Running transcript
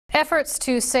Efforts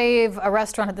to save a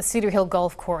restaurant at the Cedar Hill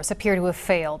Golf Course appear to have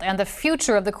failed, and the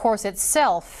future of the course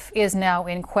itself is now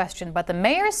in question. But the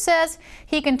mayor says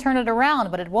he can turn it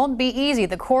around, but it won't be easy.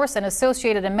 The course and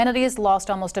associated amenities lost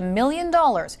almost $1 million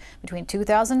between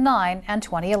 2009 and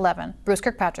 2011. Bruce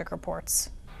Kirkpatrick reports.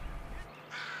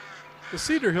 The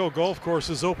Cedar Hill Golf Course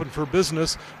is open for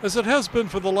business as it has been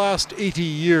for the last 80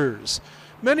 years.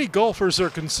 Many golfers are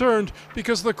concerned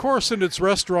because the course and its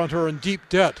restaurant are in deep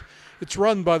debt. It's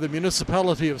run by the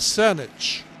municipality of Cedar.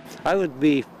 I would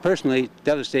be personally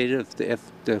devastated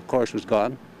if the course was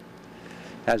gone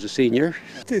as a senior.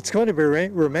 It's going to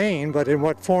remain, but in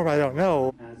what form, I don't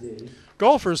know.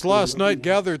 Golfers last night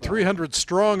gathered 300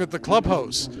 strong at the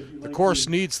clubhouse. The course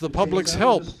needs the public's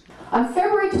help. On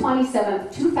February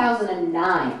 27,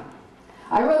 2009,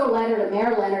 I wrote a letter to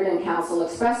Mayor Leonard and Council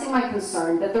expressing my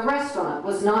concern that the restaurant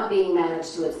was not being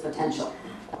managed to its potential,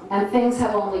 and things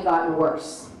have only gotten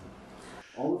worse.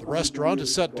 The restaurant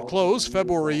is set to close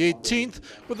February 18th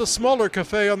with a smaller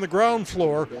cafe on the ground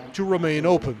floor to remain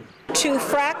open. To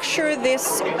fracture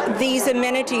these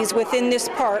amenities within this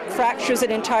park fractures an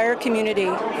entire community.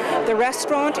 The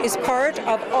restaurant is part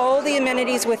of all the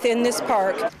amenities within this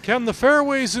park. Can the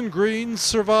fairways and greens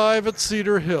survive at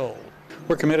Cedar Hill?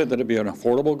 We're committed that it be an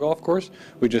affordable golf course.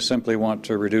 We just simply want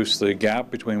to reduce the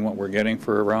gap between what we're getting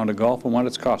for a round of golf and what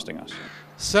it's costing us.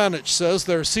 Saanich says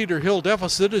their Cedar Hill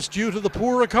deficit is due to the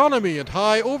poor economy and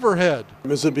high overhead.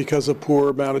 Is it because of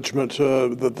poor management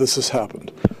that this has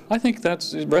happened? I think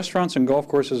that's restaurants and golf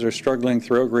courses are struggling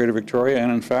throughout Greater Victoria,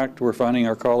 and in fact we're finding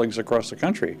our colleagues across the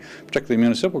country, particularly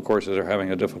municipal courses, are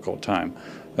having a difficult time.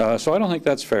 So I don't think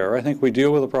that's fair. I think we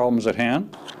deal with the problems at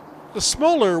hand. The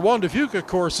smaller Wandafuka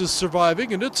course is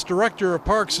surviving, and its director of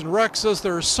Parks and Rec says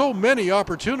there are so many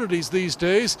opportunities these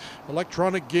days,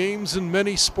 electronic games and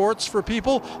many sports for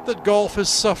people, that golf is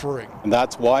suffering. And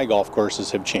that's why golf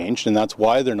courses have changed, and that's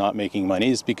why they're not making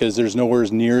money, is because there's nowhere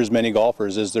near as many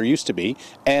golfers as there used to be,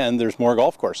 and there's more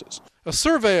golf courses. A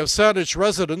survey of Saanich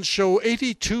residents show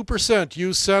 82%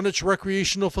 use Saanich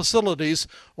recreational facilities,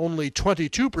 only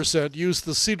 22% use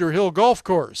the Cedar Hill Golf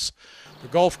Course. The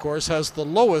golf course has the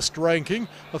lowest ranking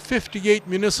of 58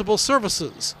 municipal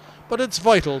services, but it's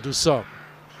vital to some.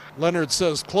 Leonard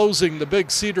says closing the big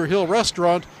Cedar Hill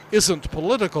restaurant isn't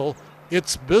political,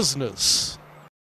 it's business.